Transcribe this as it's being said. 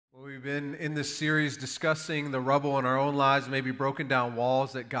We've been in this series discussing the rubble in our own lives, maybe broken down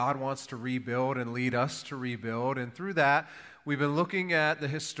walls that God wants to rebuild and lead us to rebuild. And through that, we've been looking at the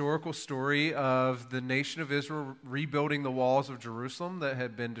historical story of the nation of Israel rebuilding the walls of Jerusalem that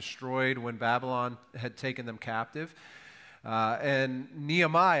had been destroyed when Babylon had taken them captive. And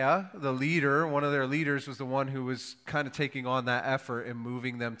Nehemiah, the leader, one of their leaders, was the one who was kind of taking on that effort and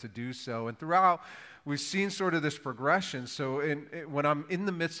moving them to do so. And throughout, we've seen sort of this progression. So when I'm in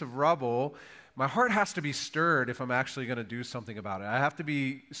the midst of rubble, my heart has to be stirred if I'm actually going to do something about it. I have to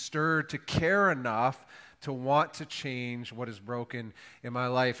be stirred to care enough to want to change what is broken in my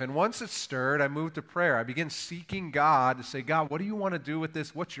life. And once it's stirred, I move to prayer. I begin seeking God to say, God, what do you want to do with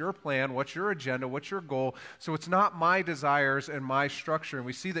this? What's your plan? What's your agenda? What's your goal? So it's not my desires and my structure. And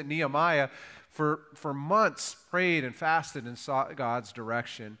we see that Nehemiah, for months, prayed and fasted and sought God's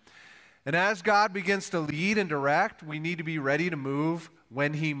direction. And as God begins to lead and direct, we need to be ready to move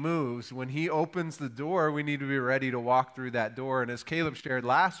when He moves. When He opens the door, we need to be ready to walk through that door. And as Caleb shared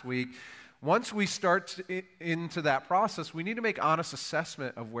last week, once we start into that process, we need to make honest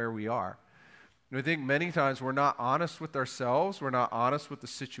assessment of where we are. And I think many times we're not honest with ourselves, we're not honest with the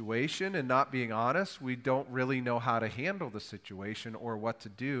situation, and not being honest, we don't really know how to handle the situation or what to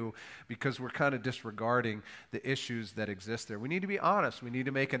do because we're kind of disregarding the issues that exist there. We need to be honest. We need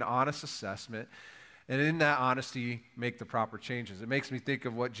to make an honest assessment, and in that honesty, make the proper changes. It makes me think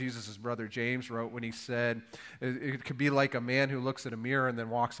of what Jesus' brother James wrote when he said, it could be like a man who looks at a mirror and then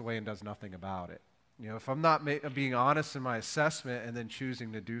walks away and does nothing about it. You know, if I'm not being honest in my assessment and then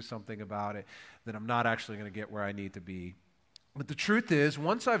choosing to do something about it, then I'm not actually going to get where I need to be. But the truth is,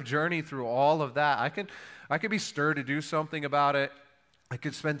 once I've journeyed through all of that, I can be stirred to do something about it. I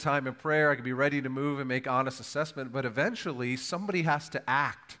could spend time in prayer. I could be ready to move and make honest assessment. But eventually, somebody has to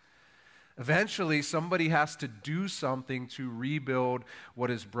act. Eventually, somebody has to do something to rebuild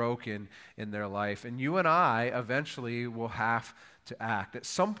what is broken in their life. And you and I eventually will have to act. At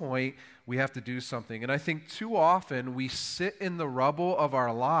some point, we have to do something. And I think too often we sit in the rubble of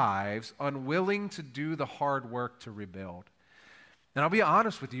our lives, unwilling to do the hard work to rebuild. And I'll be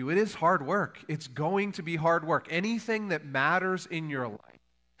honest with you, it is hard work. It's going to be hard work. Anything that matters in your life,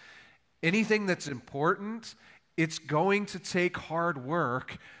 anything that's important, it's going to take hard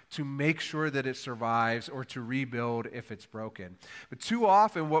work to make sure that it survives or to rebuild if it's broken. But too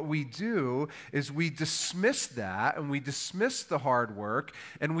often what we do is we dismiss that and we dismiss the hard work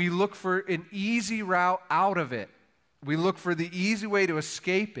and we look for an easy route out of it. We look for the easy way to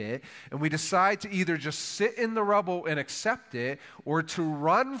escape it, and we decide to either just sit in the rubble and accept it or to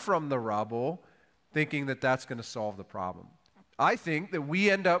run from the rubble thinking that that's going to solve the problem. I think that we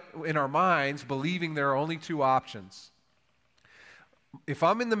end up in our minds believing there are only two options. If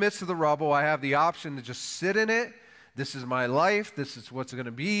I'm in the midst of the rubble, I have the option to just sit in it. This is my life. This is what's going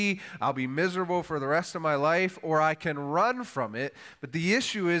to be. I'll be miserable for the rest of my life, or I can run from it. But the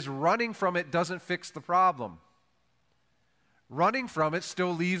issue is running from it doesn't fix the problem. Running from it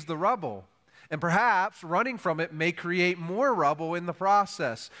still leaves the rubble. And perhaps running from it may create more rubble in the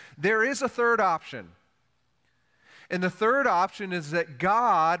process. There is a third option. And the third option is that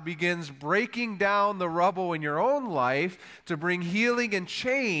God begins breaking down the rubble in your own life to bring healing and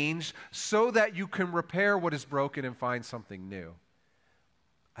change so that you can repair what is broken and find something new.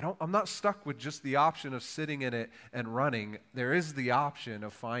 I'm not stuck with just the option of sitting in it and running. There is the option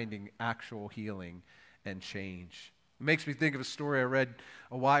of finding actual healing and change. It makes me think of a story I read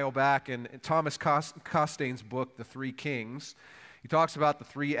a while back in Thomas Costain's book, The Three Kings. He talks about the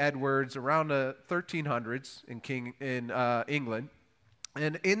three Edwards around the 1300s in England.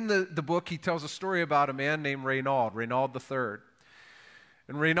 And in the book, he tells a story about a man named Reynald III.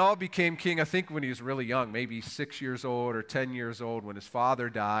 And Reynald became king, I think, when he was really young, maybe 6 years old or 10 years old when his father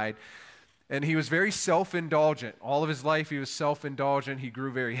died. And he was very self-indulgent. All of his life, he was self-indulgent. He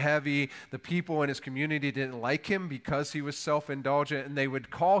grew very heavy. The people in his community didn't like him because he was self-indulgent, and they would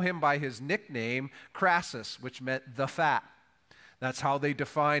call him by his nickname, Crassus, which meant the fat. That's how they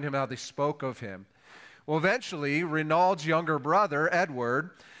defined him, how they spoke of him. Well, eventually, Reynald's younger brother,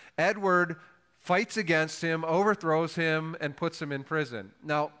 Edward fights against him, overthrows him, and puts him in prison.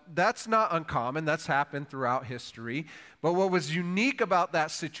 Now, that's not uncommon. That's happened throughout history. But what was unique about that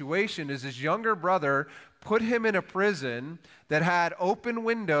situation is his younger brother put him in a prison that had open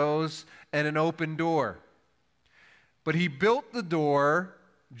windows and an open door. But he built the door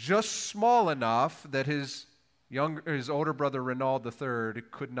just small enough that his older brother, Reynald III,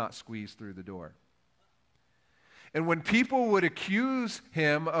 could not squeeze through the door. And when people would accuse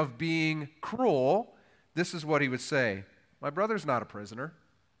him of being cruel, this is what he would say: "My brother's not a prisoner.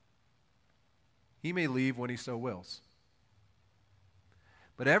 He may leave when he so wills."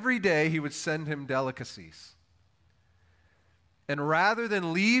 But every day he would send him delicacies. And rather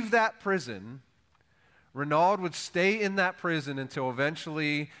than leave that prison, Renaud would stay in that prison until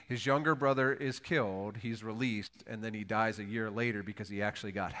eventually his younger brother is killed, he's released, and then he dies a year later because he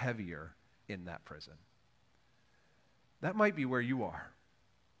actually got heavier in that prison. That might be where you are,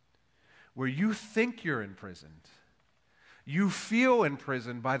 where you think you're imprisoned. You feel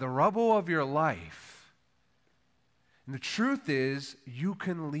imprisoned by the rubble of your life. And the truth is, you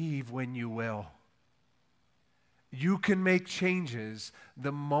can leave when you will. You can make changes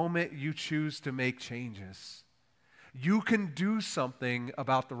the moment you choose to make changes. You can do something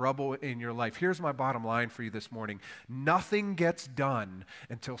about the rubble in your life. Here's my bottom line for you this morning. Nothing gets done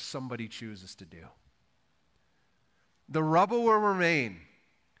until somebody chooses to do. The rubble will remain.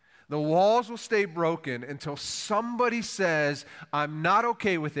 The walls will stay broken until somebody says, I'm not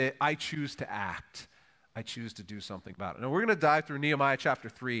okay with it. I choose to act. I choose to do something about it. Now, we're going to dive through Nehemiah chapter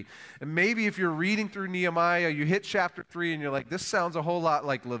 3. And maybe if you're reading through Nehemiah, you hit chapter 3 and you're like, this sounds a whole lot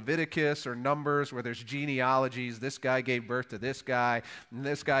like Leviticus or Numbers where there's genealogies. This guy gave birth to this guy, and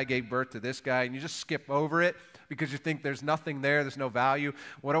this guy gave birth to this guy. And you just skip over it because you think there's nothing there, there's no value.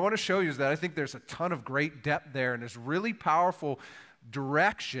 What I want to show you is that I think there's a ton of great depth there, and there's really powerful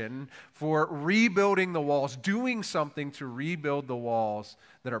direction for rebuilding the walls, doing something to rebuild the walls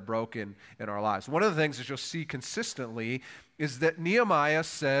that are broken in our lives. One of the things that you'll see consistently is that Nehemiah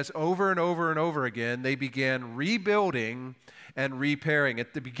says over and over and over again, they began rebuilding and repairing.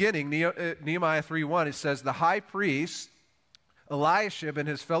 At the beginning, Nehemiah 3:1, it says, the high priest, Eliashib, and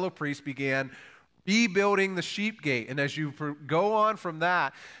his fellow priests began rebuilding the sheep gate. And as you go on from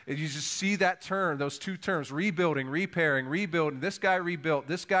that, you just see that term, those two terms, rebuilding, repairing, rebuilding. This guy rebuilt,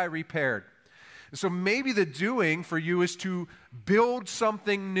 this guy repaired. And so maybe the doing for you is to build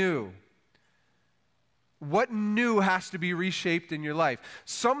something new. What new has to be reshaped in your life?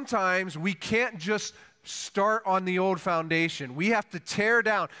 Sometimes we can't just start on the old foundation. We have to tear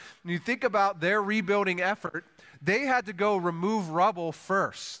down. When you think about their rebuilding effort, they had to go remove rubble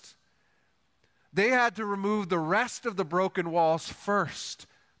first. They had to remove the rest of the broken walls first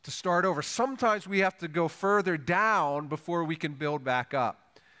to start over. Sometimes we have to go further down before we can build back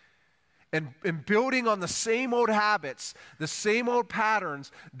up. And building on the same old habits, the same old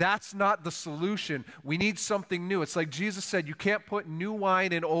patterns, that's not the solution. We need something new. It's like Jesus said, you can't put new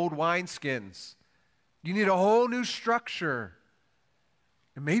wine in old wineskins. You need a whole new structure.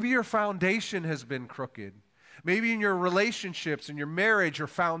 And maybe your foundation has been crooked. Maybe in your relationships, in your marriage, your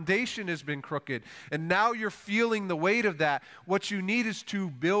foundation has been crooked, and now you're feeling the weight of that. What you need is to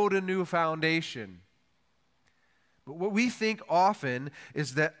build a new foundation. But what we think often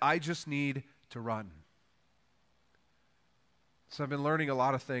is that I just need to run. So I've been learning a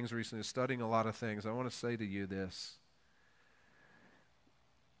lot of things recently, studying a lot of things. I want to say to you this.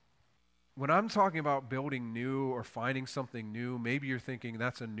 When I'm talking about building new or finding something new, maybe you're thinking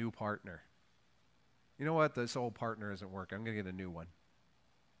that's a new partner. You know what? This old partner isn't working. I'm going to get a new one.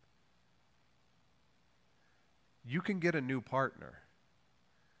 You can get a new partner,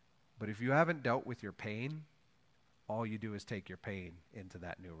 but if you haven't dealt with your pain, all you do is take your pain into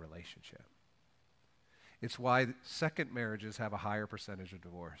that new relationship. It's why second marriages have a higher percentage of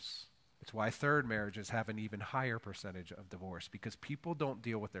divorce. It's why third marriages have an even higher percentage of divorce, because people don't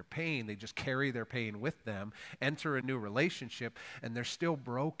deal with their pain. They just carry their pain with them, enter a new relationship, and they're still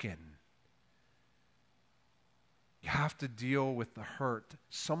broken. You have to deal with the hurt.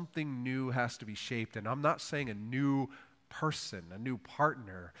 Something new has to be shaped. And I'm not saying a new person, a new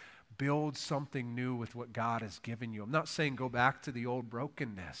partner. Build something new with what God has given you. I'm not saying go back to the old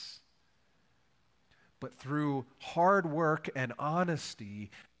brokenness. But through hard work and honesty,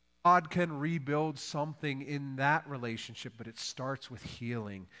 God can rebuild something in that relationship. But it starts with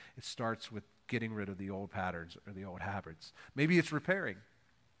healing. It starts with getting rid of the old patterns or the old habits. Maybe it's repairing.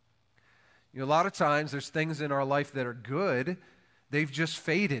 You know, a lot of times there's things in our life that are good, they've just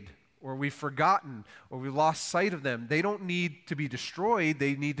faded, or we've forgotten, or we've lost sight of them. They don't need to be destroyed,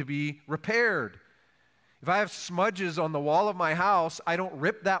 they need to be repaired. If I have smudges on the wall of my house, I don't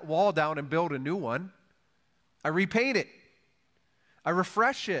rip that wall down and build a new one. I repaint it. I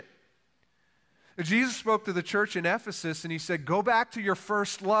refresh it. Jesus spoke to the church in Ephesus and he said, go back to your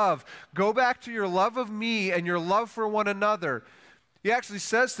first love. Go back to your love of me and your love for one another. He actually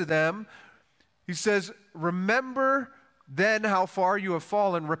says to them, he says, remember then how far you have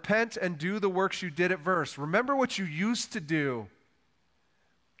fallen. Repent and do the works you did at first. Remember what you used to do.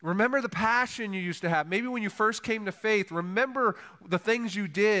 Remember the passion you used to have. Maybe when you first came to faith, remember the things you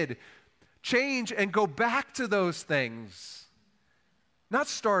did. Change and go back to those things. Not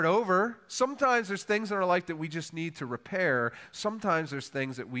start over. Sometimes there's things in our life that we just need to repair. Sometimes there's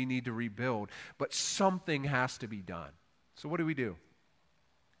things that we need to rebuild. But something has to be done. So what do?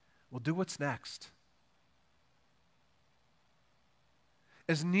 We'll do what's next.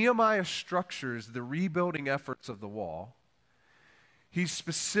 As Nehemiah structures the rebuilding efforts of the wall, he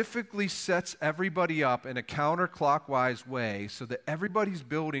specifically sets everybody up in a counterclockwise way so that everybody's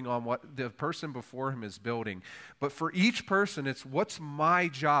building on what the person before him is building. But for each person, it's what's my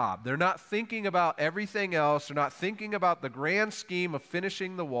job? They're not thinking about everything else. They're not thinking about the grand scheme of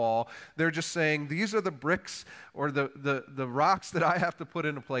finishing the wall. They're just saying, these are the bricks or the rocks that I have to put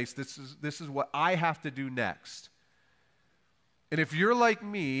into place. This is what I have to do next. And if you're like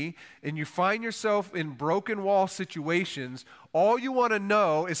me and you find yourself in broken wall situations, all you want to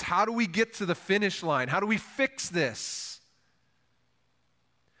know is, how do we get to the finish line? How do we fix this?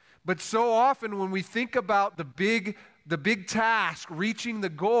 But so often when we think about the big task, reaching the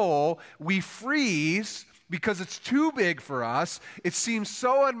goal, we freeze because it's too big for us. It seems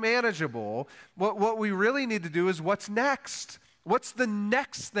so unmanageable. What we really need to do is, what's next? What's the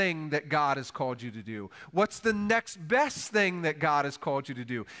next thing that God has called you to do? What's the next best thing that God has called you to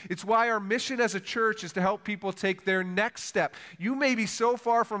do? It's why our mission as a church is to help people take their next step. You may be so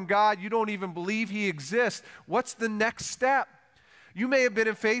far from God, you don't even believe He exists. What's the next step? You may have been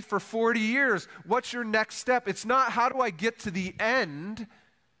in faith for 40 years. What's your next step? It's not, how do I get to the end?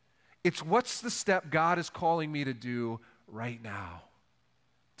 It's, what's the step God is calling me to do right now?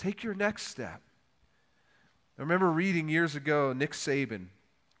 Take your next step. I remember reading years ago, Nick Saban,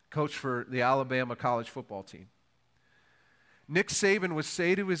 coach for the Alabama college football team. Nick Saban would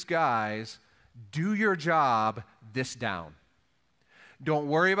say to his guys, do your job this down. Don't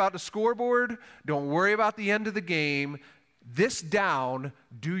worry about the scoreboard. Don't worry about the end of the game. This down,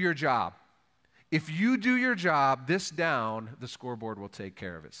 do your job. If you do your job this down, the scoreboard will take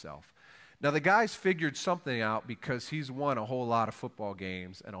care of itself. Now, the guy's figured something out because he's won a whole lot of football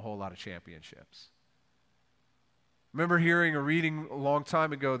games and a whole lot of championships. Remember hearing or reading a long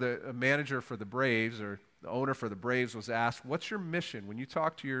time ago that a manager for the Braves, or the owner for the Braves, was asked, what's your mission? When you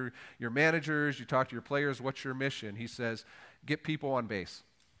talk to your managers, you talk to your players, what's your mission? He says, get people on base.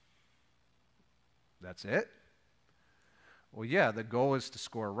 That's it? Well, yeah, the goal is to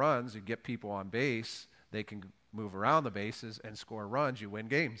score runs. You get people on base, they can move around the bases and score runs, you win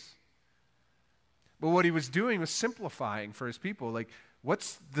games. But what he was doing was simplifying for his people, like,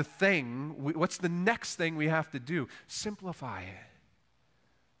 what's the next thing we have to do? Simplify it.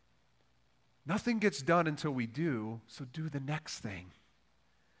 Nothing gets done until we do, so do the next thing.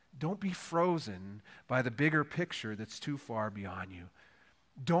 Don't be frozen by the bigger picture that's too far beyond you.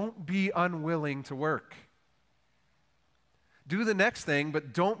 Don't be unwilling to work. Do the next thing,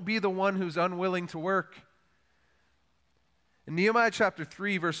 but don't be the one who's unwilling to work. In Nehemiah chapter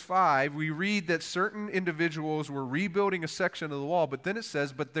 3, verse 5, we read that certain individuals were rebuilding a section of the wall, but then it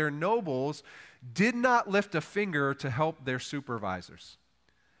says, but their nobles did not lift a finger to help their supervisors.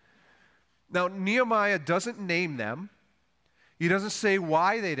 Now, Nehemiah doesn't name them. He doesn't say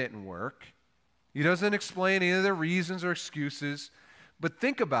why they didn't work. He doesn't explain any of their reasons or excuses. But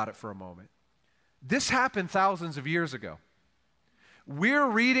think about it for a moment. This happened thousands of years ago. We're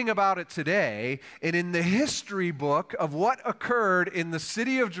reading about it today, and in the history book of what occurred in the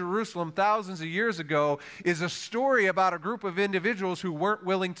city of Jerusalem thousands of years ago is a story about a group of individuals who weren't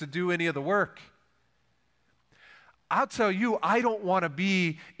willing to do any of the work. I'll tell you, I don't want to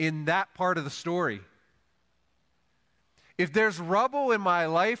be in that part of the story. If there's rubble in my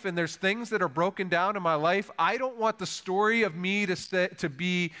life and there's things that are broken down in my life, I don't want the story of me to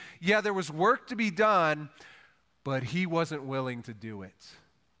be, yeah, there was work to be done, but he wasn't willing to do it.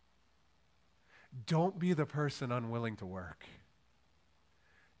 Don't be the person unwilling to work.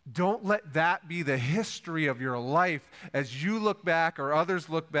 Don't let that be the history of your life as you look back or others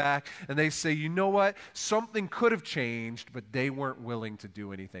look back and they say, you know what, something could have changed, but they weren't willing to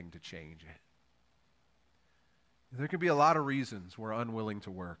do anything to change it. There can be a lot of reasons we're unwilling to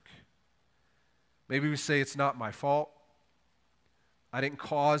work. Maybe we say, it's not my fault. I didn't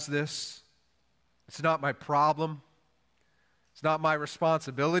cause this. It's not my problem. It's not my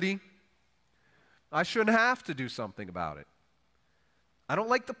responsibility. I shouldn't have to do something about it. I don't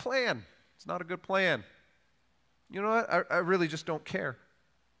like the plan. It's not a good plan. You know what? I really just don't care.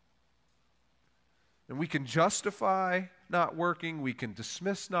 And we can justify not working. We can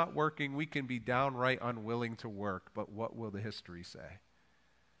dismiss not working. We can be downright unwilling to work. But what will the history say?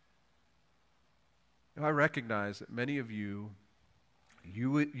 I recognize that many of you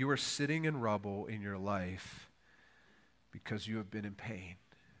are sitting in rubble in your life because you have been in pain,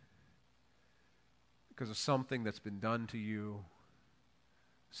 because of something that's been done to you,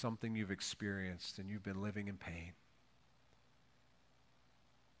 something you've experienced and you've been living in pain.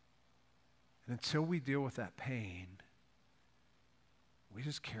 And until we deal with that pain, we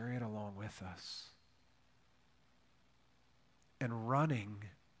just carry it along with us. And running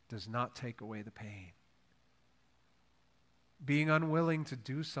does not take away the pain. Being unwilling to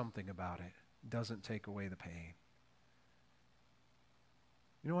do something about it doesn't take away the pain.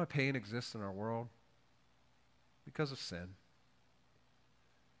 You know why pain exists in our world? Because of sin.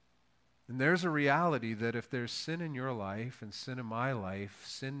 And there's a reality that if there's sin in your life and sin in my life,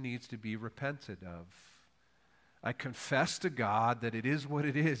 sin needs to be repented of. I confess to God that it is what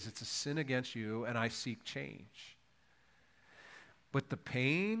it is. It's a sin against you, and I seek change. But the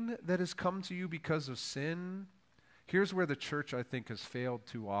pain that has come to you because of sin, here's where the church, I think, has failed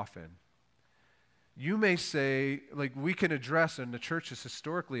too often. You may say, like we can address, and the church has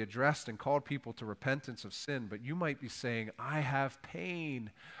historically addressed and called people to repentance of sin, but you might be saying, I have pain,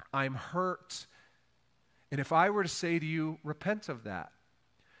 I'm hurt. And if I were to say to you, repent of that,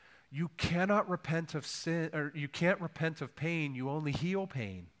 you cannot repent of sin, or you can't repent of pain, you only heal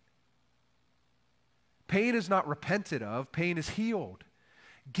pain. Pain is not repented of, pain is healed.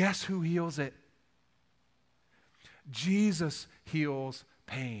 Guess who heals it? Jesus heals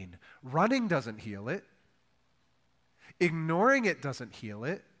pain. Running doesn't heal it. Ignoring it doesn't heal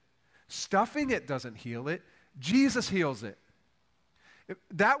it. Stuffing it doesn't heal it. Jesus heals it.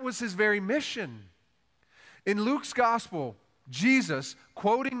 That was his very mission. In Luke's gospel, Jesus,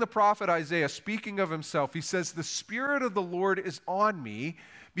 quoting the prophet Isaiah, speaking of himself, he says, "The Spirit of the Lord is on me,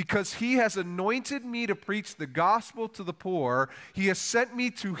 because he has anointed me to preach the gospel to the poor. He has sent me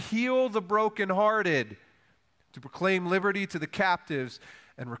to heal the brokenhearted, to proclaim liberty to the captives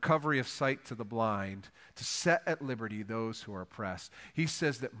and recovery of sight to the blind, to set at liberty those who are oppressed." He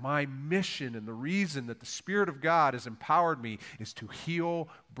says that my mission and the reason that the Spirit of God has empowered me is to heal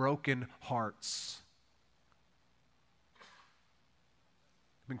broken hearts.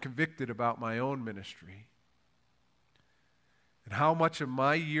 I've been convicted about my own ministry and how much of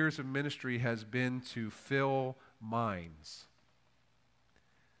my years of ministry has been to fill minds.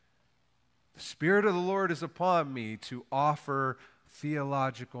 The Spirit of the Lord is upon me to offer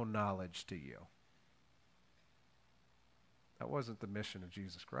theological knowledge to you. That wasn't the mission of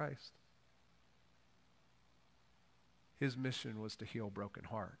Jesus Christ. His mission was to heal broken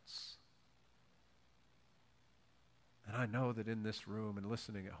hearts. And I know that in this room and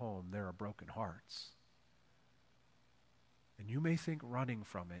listening at home, there are broken hearts. And you may think running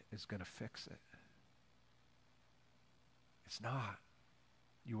from it is going to fix it. It's not.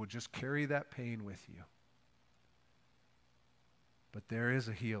 You will just carry that pain with you. But there is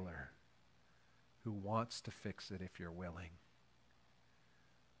a healer who wants to fix it if you're willing.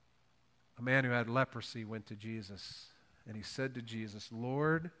 A man who had leprosy went to Jesus, and he said to Jesus,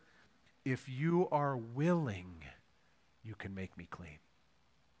 "Lord, if you are willing, you can make me clean."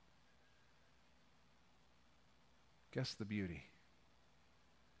 Guess the beauty.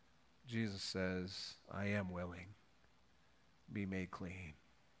 Jesus says, "I am willing. Be made clean."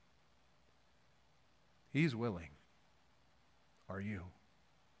 He's willing. Are you?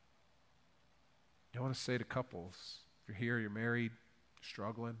 I want to say to couples, if you're here, you're married,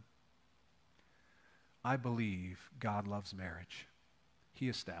 struggling, I believe God loves marriage. He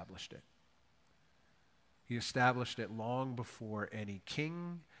established it. He established it long before any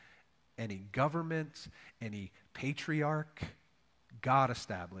king, any government, any patriarch. God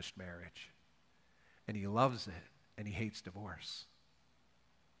established marriage. And he loves it, and he hates divorce.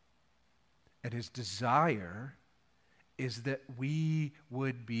 And his desire is that we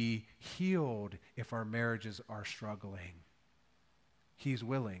would be healed if our marriages are struggling. He's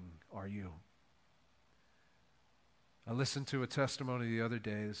willing. Are you? I listened to a testimony the other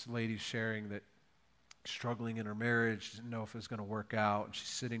day. This lady's sharing that struggling in her marriage, didn't know if it was going to work out, and she's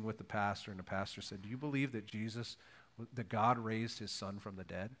sitting with the pastor, and the pastor said, "Do you believe that that God raised his son from the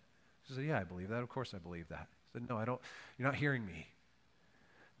dead?" She said, "Yeah, I believe that. Of course I believe that." He said, "No, I don't. You're not hearing me.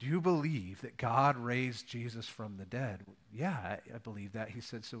 Do you believe that God raised Jesus from the dead?" "Yeah, I believe that." He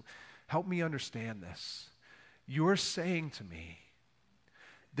said, "So help me understand this. You're saying to me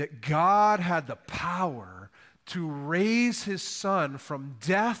that God had the power to raise his son from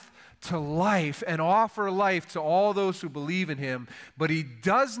death to life and offer life to all those who believe in him, but he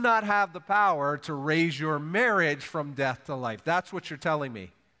does not have the power to raise your marriage from death to life. That's what you're telling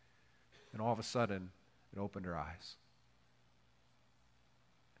me." And all of a sudden, it opened her eyes.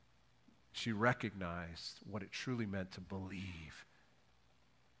 She recognized what it truly meant to believe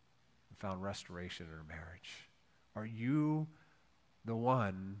and found restoration in her marriage. Are you the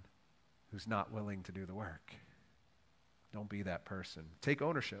one who's not willing to do the work? Don't be that person. Take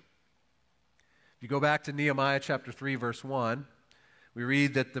ownership. If you go back to Nehemiah chapter 3, verse 1, we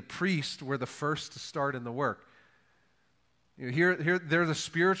read that the priests were the first to start in the work. Here, they're the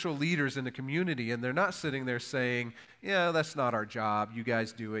spiritual leaders in the community, and they're not sitting there saying, yeah, that's not our job. You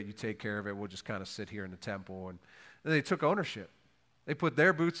guys do it. You take care of it. We'll just kind of sit here in the temple. And they took ownership. They put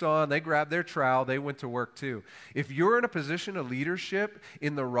their boots on. They grabbed their trowel. They went to work too. If you're in a position of leadership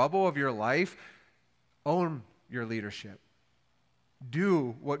in the rubble of your life, own your leadership.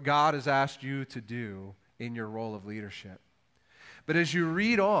 Do what God has asked you to do in your role of leadership. But as you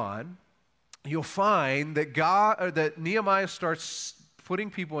read on, you'll find that that Nehemiah starts putting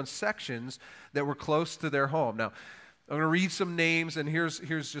people in sections that were close to their home. Now, I'm going to read some names, and here's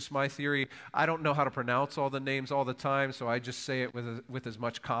just my theory. I don't know how to pronounce all the names all the time, so I just say it with as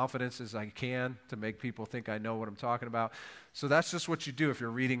much confidence as I can to make people think I know what I'm talking about. So that's just what you do if you're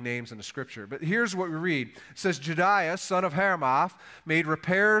reading names in the Scripture. But here's what we read. It says, Jediah, son of Haramoth, made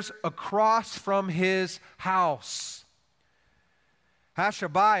repairs across from his house.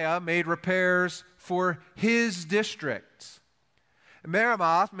 Hashabiah made repairs for his district.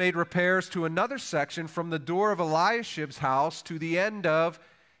 Meremoth made repairs to another section from the door of Eliashib's house to the end of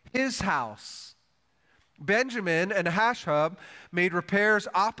his house. Benjamin and Hashub made repairs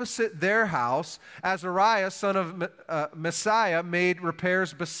opposite their house. Azariah, son of Messiah, made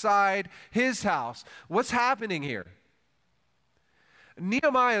repairs beside his house. What's happening here?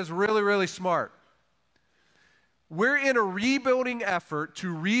 Nehemiah is really, really smart. We're in a rebuilding effort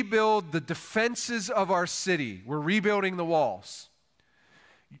to rebuild the defenses of our city. We're rebuilding the walls.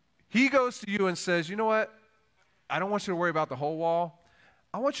 He goes to you and says, you know what? I don't want you to worry about the whole wall.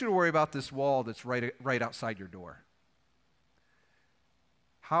 I want you to worry about this wall that's right outside your door.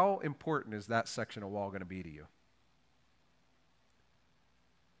 How important is that section of wall going to be to you?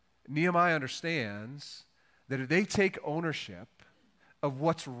 Nehemiah understands that if they take ownership of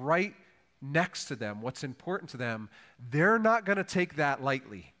what's right next to them, what's important to them, they're not going to take that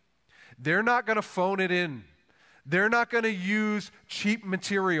lightly. They're not going to phone it in. They're not going to use cheap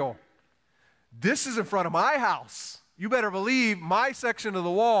material. This is in front of my house. You better believe my section of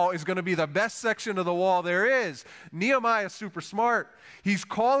the wall is going to be the best section of the wall there is. Nehemiah is super smart. He's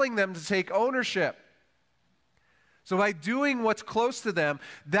calling them to take ownership. So by doing what's close to them,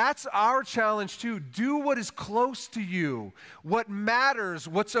 that's our challenge too. Do what is close to you, what matters,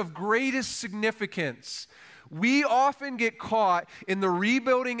 what's of greatest significance. We often get caught in the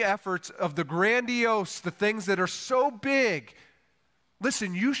rebuilding efforts of the grandiose, the things that are so big.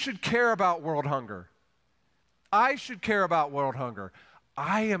 Listen, you should care about world hunger. I should care about world hunger.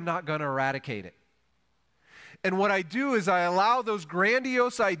 I am not going to eradicate it. And what I do is I allow those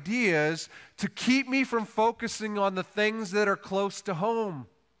grandiose ideas to keep me from focusing on the things that are close to home,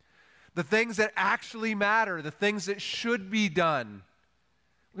 the things that actually matter, the things that should be done.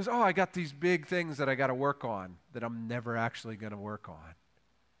 Because, I got these big things that I got to work on that I'm never actually going to work on.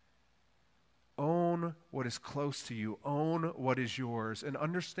 Own what is close to you. Own what is yours. And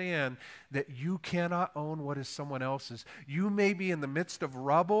understand that you cannot own what is someone else's. You may be in the midst of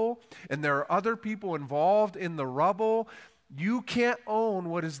rubble, and there are other people involved in the rubble. You can't own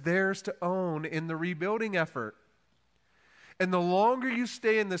what is theirs to own in the rebuilding effort. And the longer you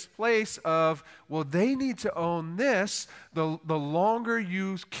stay in this place of, well, they need to own this, the longer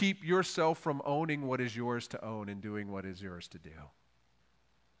you keep yourself from owning what is yours to own and doing what is yours to do.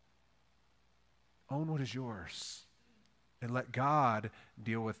 Own what is yours and let God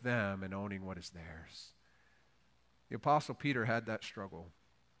deal with them and owning what is theirs. The Apostle Peter had that struggle.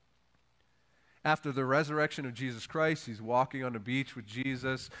 After the resurrection of Jesus Christ, he's walking on the beach with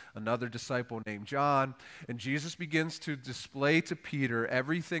Jesus, another disciple named John, and Jesus begins to display to Peter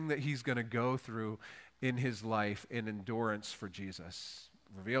everything that he's going to go through in his life in endurance for Jesus.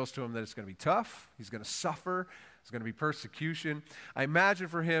 Reveals to him that it's going to be tough, he's going to suffer, there's going to be persecution. I imagine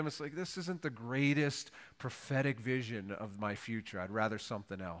for him, it's like, this isn't the greatest prophetic vision of my future. I'd rather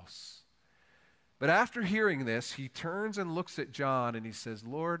something else. But after hearing this, he turns and looks at John and he says,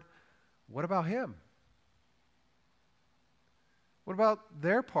 Lord, what about him? What about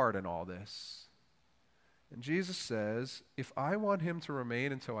their part in all this? And Jesus says, if I want him to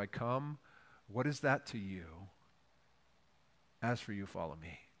remain until I come, what is that to you? As for you, follow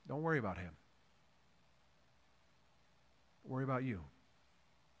me. Don't worry about him. Worry about you.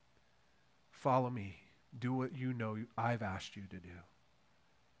 Follow me. Do what you know I've asked you to do.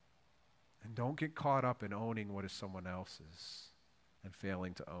 And don't get caught up in owning what is someone else's and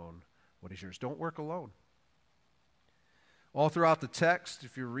failing to own what is yours. Don't work alone. All throughout the text,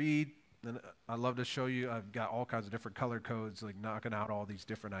 if you read, and I'd love to show you, I've got all kinds of different color codes, like knocking out all these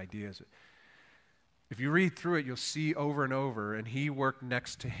different ideas. If you read through it, you'll see over and over, and he worked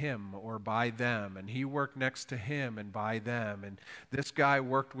next to him or by them, and he worked next to him and by them, and this guy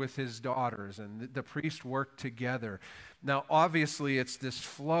worked with his daughters, and the priest worked together. Now, obviously, it's this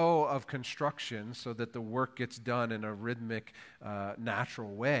flow of construction so that the work gets done in a rhythmic,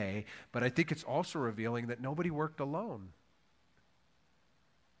 natural way, but I think it's also revealing that nobody worked alone.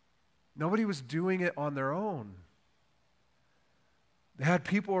 Nobody was doing it on their own. They had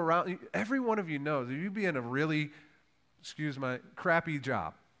people around. Every one of you knows that you'd be in a really, crappy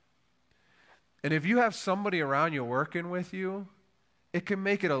job. And if you have somebody around you working with you, it can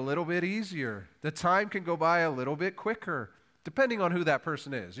make it a little bit easier. The time can go by a little bit quicker, depending on who that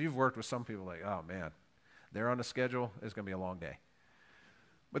person is. You've worked with some people like, oh man, they're on a schedule, it's going to be a long day.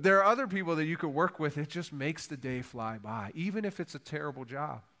 But there are other people that you could work with, it just makes the day fly by, even if it's a terrible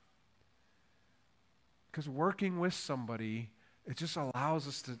job. Because working with somebody, it just allows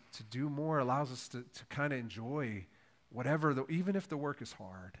us to do more, allows us to kind of enjoy whatever, even if the work is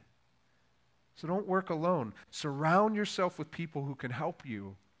hard. So don't work alone. Surround yourself with people who can help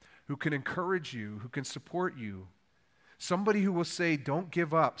you, who can encourage you, who can support you. Somebody who will say, don't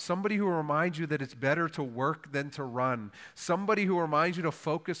give up. Somebody who will remind you that it's better to work than to run. Somebody who reminds you to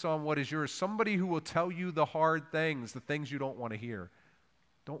focus on what is yours. Somebody who will tell you the hard things, the things you don't want to hear.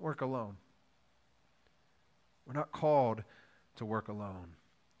 Don't work alone. We're not called to work alone.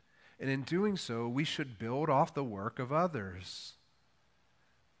 And in doing so, we should build off the work of others.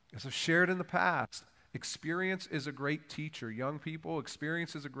 As I've shared in the past, experience is a great teacher. Young people,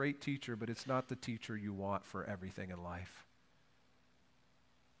 experience is a great teacher, but it's not the teacher you want for everything in life.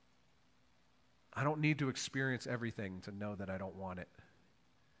 I don't need to experience everything to know that I don't want it.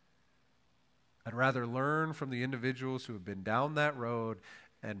 I'd rather learn from the individuals who have been down that road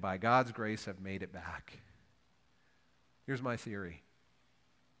and by God's grace have made it back. Here's my theory.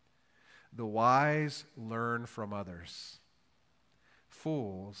 The wise learn from others.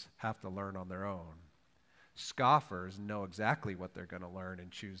 Fools have to learn on their own. Scoffers know exactly what they're going to learn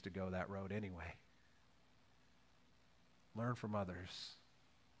and choose to go that road anyway. Learn from others.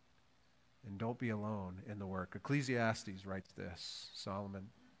 And don't be alone in the work. Ecclesiastes writes this. Solomon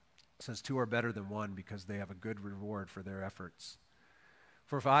says, two are better than one because they have a good reward for their efforts.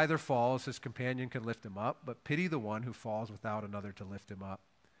 For if either falls, his companion can lift him up, but pity the one who falls without another to lift him up.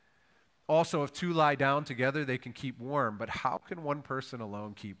 Also, if two lie down together, they can keep warm, but how can one person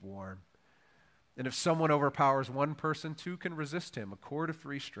alone keep warm? And if someone overpowers one person, two can resist him. A cord of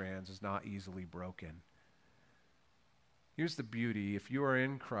 3 strands is not easily broken. Here's the beauty. If you are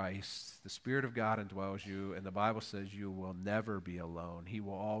in Christ, the Spirit of God indwells you, and the Bible says you will never be alone. He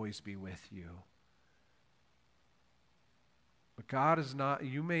will always be with you. But God is not,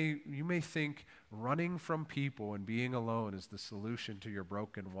 you may think running from people and being alone is the solution to your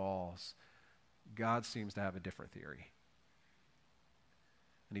broken walls. God seems to have a different theory.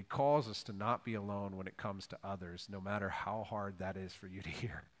 And he calls us to not be alone when it comes to others, no matter how hard that is for you to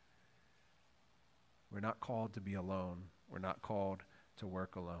hear. We're not called to be alone. We're not called to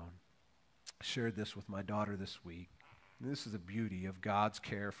work alone. I shared this with my daughter this week. And this is the beauty of God's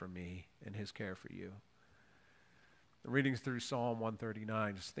care for me and his care for you. Reading through Psalm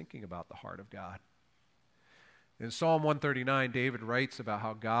 139, just thinking about the heart of God. In Psalm 139, David writes about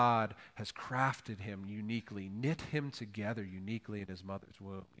how God has crafted him uniquely, knit him together uniquely in his mother's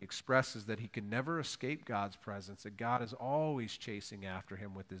womb. He expresses that he can never escape God's presence, that God is always chasing after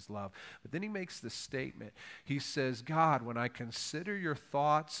him with his love. But then he makes this statement. He says, God, when I consider your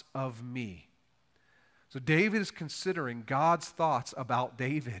thoughts of me. So David is considering God's thoughts about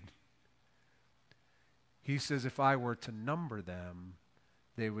David. He says, if I were to number them,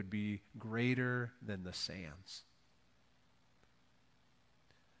 they would be greater than the sands.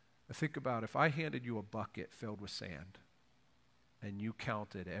 Now think about if I handed you a bucket filled with sand and you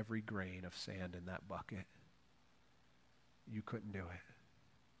counted every grain of sand in that bucket, you couldn't do it.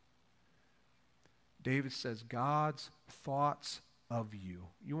 David says, God's thoughts of you.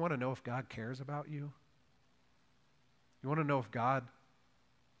 You want to know if God cares about you? You want to know if God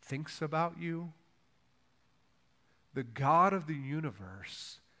thinks about you? The God of the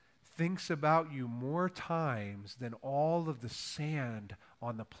universe thinks about you more times than all of the sand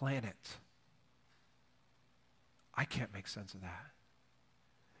on the planet. I can't make sense of that.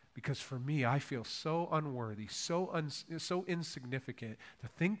 Because for me, I feel so unworthy, so insignificant to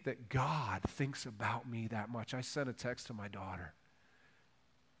think that God thinks about me that much. I sent a text to my daughter,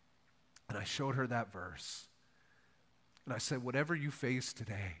 and I showed her that verse. And I said, whatever you face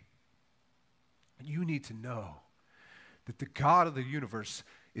today, you need to know that the God of the universe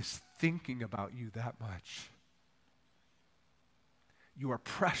is thinking about you that much. You are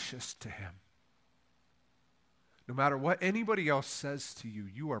precious to him. No matter what anybody else says to you,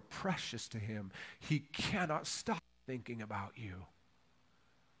 you are precious to him. He cannot stop thinking about you.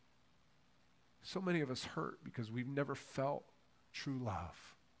 So many of us hurt because we've never felt true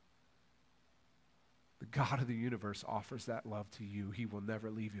love. The God of the universe offers that love to you. He will never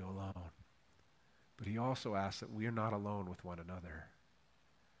leave you alone. But he also asks that we are not alone with one another.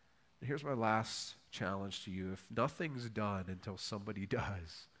 And here's my last challenge to you. If nothing's done until somebody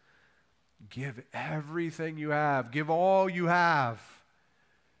does, give everything you have. Give all you have.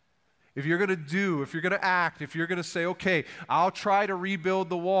 If you're going to do, if you're going to act, if you're going to say, okay, I'll try to rebuild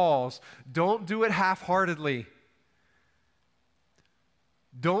the walls, don't do it half-heartedly.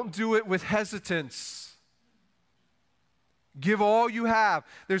 Don't do it with hesitance. Give all you have.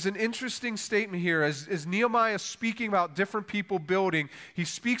 There's an interesting statement here. As Nehemiah is speaking about different people building, he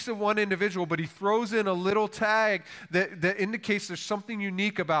speaks of one individual, but he throws in a little tag that indicates there's something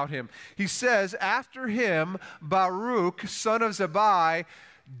unique about him. He says, after him, Baruch, son of Zabbai,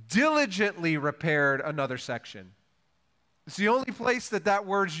 diligently repaired another section. It's the only place that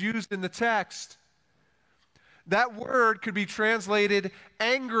word's used in the text. That word could be translated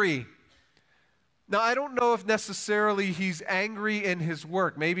angry. Now, I don't know if necessarily he's angry in his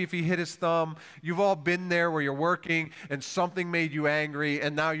work. Maybe if he hit his thumb, you've all been there where you're working and something made you angry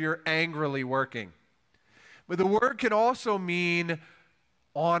and now you're angrily working. But the word can also mean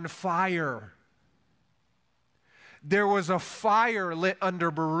on fire. There was a fire lit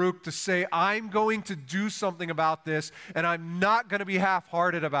under Baruch to say, I'm going to do something about this, and I'm not going to be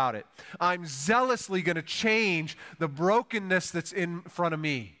half-hearted about it. I'm zealously going to change the brokenness that's in front of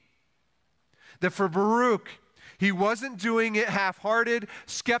me. That for Baruch, he wasn't doing it half-hearted,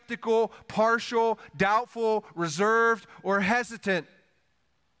 skeptical, partial, doubtful, reserved, or hesitant.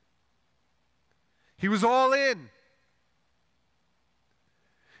 He was all in.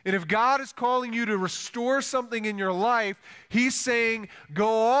 And if God is calling you to restore something in your life, he's saying, go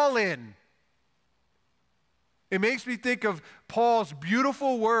all in. It makes me think of Paul's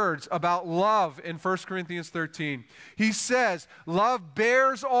beautiful words about love in 1 Corinthians 13. He says, love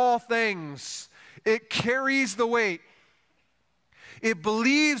bears all things. It carries the weight. It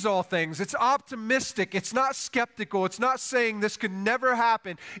believes all things. It's optimistic. It's not skeptical. It's not saying this could never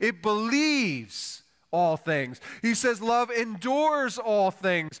happen. It believes all things. He says love endures all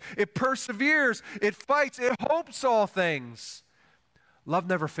things. It perseveres. It fights. It hopes all things. Love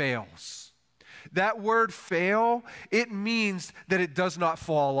never fails. That word fail, it means that it does not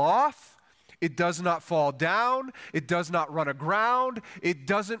fall off. It does not fall down. It does not run aground. It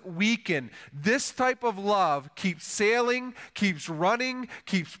doesn't weaken. This type of love keeps sailing, keeps running,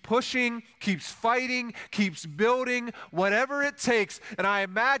 keeps pushing, keeps fighting, keeps building, whatever it takes. And I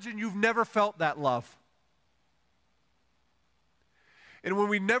imagine you've never felt that love. And when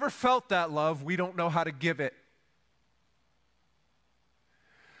we never felt that love, we don't know how to give it.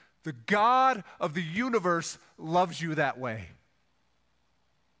 The God of the universe loves you that way.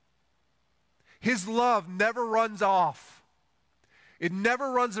 His love never runs off. It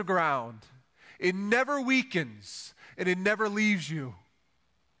never runs aground. It never weakens. And it never leaves you.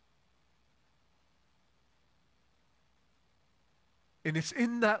 And it's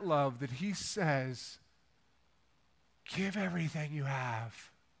in that love that he says, give everything you have.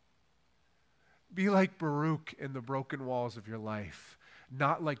 Be like Baruch in the broken walls of your life,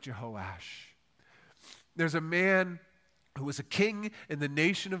 not like Jehoash. There's a man who was a king in the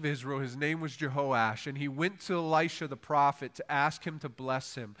nation of Israel. His name was Jehoash, and he went to Elisha the prophet to ask him to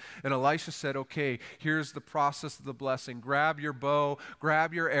bless him. And Elisha said, okay, here's the process of the blessing. Grab your bow,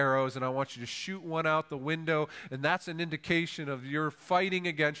 grab your arrows, and I want you to shoot one out the window, and that's an indication of you're fighting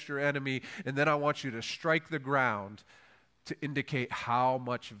against your enemy, and then I want you to strike the ground to indicate how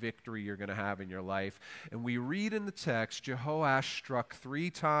much victory you're going to have in your life. And we read in the text, Jehoash struck 3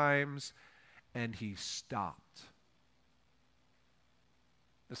 times, and he stopped.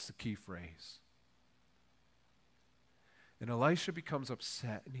 That's the key phrase. And Elisha becomes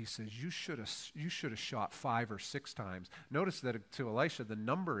upset, and he says, you should have shot 5 or 6 times. Notice that to Elisha, the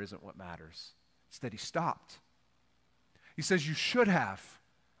number isn't what matters. It's that he stopped. He says, you should have.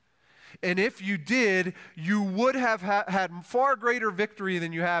 And if you did, you would have had far greater victory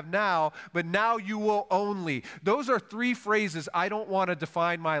than you have now, but now you will only. Those are 3 phrases I don't want to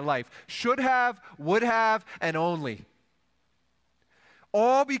define my life. Should have, would have, and only.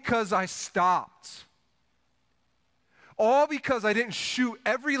 All because I stopped. All because I didn't shoot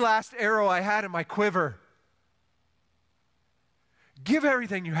every last arrow I had in my quiver. Give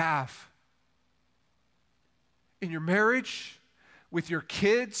everything you have. In your marriage, with your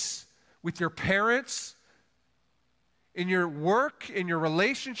kids, with your parents, in your work, in your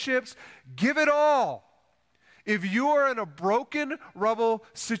relationships, give it all. If you are in a broken rubble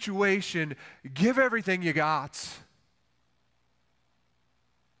situation, give everything you got.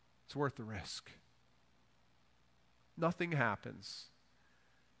 It's worth the risk. Nothing happens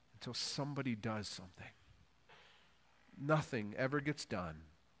until somebody does something. Nothing ever gets done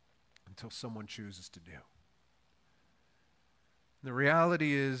until someone chooses to do. The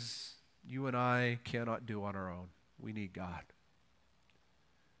reality is, you and I cannot do on our own. We need God.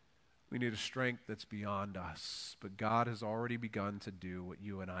 We need a strength that's beyond us, but God has already begun to do what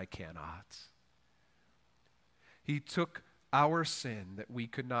you and I cannot. He took our sin that we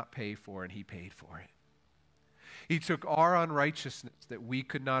could not pay for, and He paid for it. He took our unrighteousness that we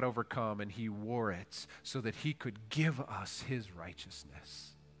could not overcome, and He wore it so that He could give us His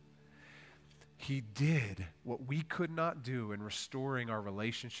righteousness. He did what we could not do in restoring our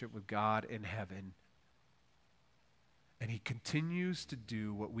relationship with God in heaven. And He continues to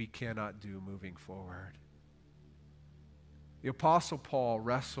do what we cannot do moving forward. The Apostle Paul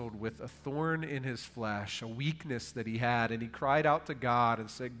wrestled with a thorn in his flesh, a weakness that he had, and he cried out to God and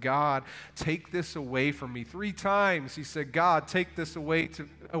said, God, take this away from me. 3 times he said, God, take this away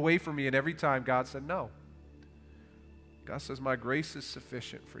from me. And every time God said, no. God says, my grace is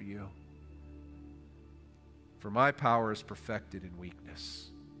sufficient for you. For my power is perfected in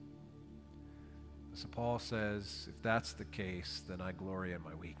weakness. So Paul says, if that's the case, then I glory in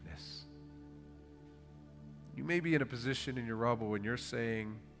my weakness. You may be in a position in your rubble when you're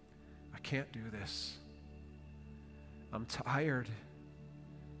saying, I can't do this. I'm tired.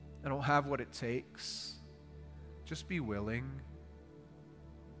 I don't have what it takes. Just be willing,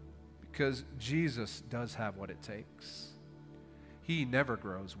 because Jesus does have what it takes. He never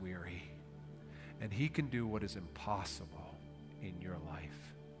grows weary, and He can do what is impossible in your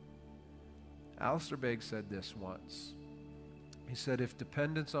life. Alistair Begg said this once. He said, if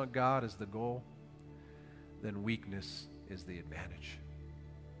dependence on God is the goal, then weakness is the advantage.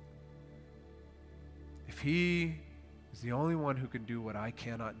 If He is the only one who can do what I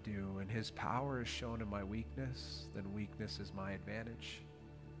cannot do, and His power is shown in my weakness, then weakness is my advantage.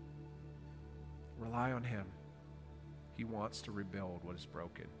 Rely on Him. He wants to rebuild what is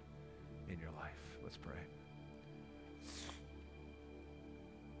broken in your life. Let's pray.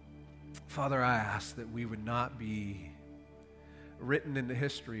 Father, I ask that we would not be written in the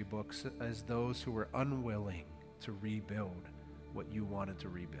history books as those who were unwilling to rebuild what you wanted to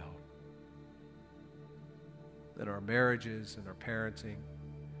rebuild. That our marriages and our parenting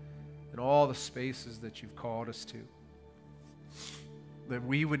and all the spaces that you've called us to, that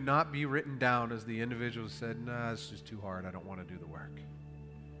we would not be written down as the individuals said, nah, it's just too hard, I don't want to do the work.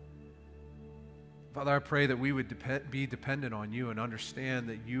 Father, I pray that we would be dependent on you and understand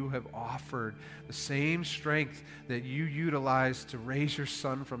that you have offered the same strength that you utilized to raise your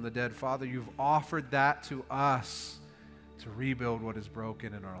Son from the dead. Father, you've offered that to us to rebuild what is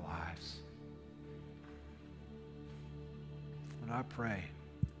broken in our lives. And I pray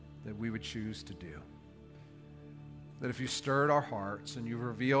that we would choose to do. That if you stirred our hearts and you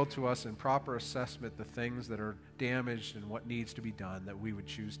revealed to us in proper assessment the things that are damaged and what needs to be done, that we would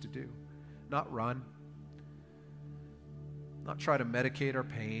choose to do. Not run, not try to medicate our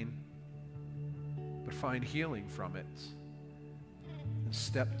pain, but find healing from it and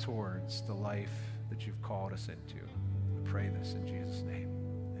step towards the life that you've called us into. I pray this in Jesus' name.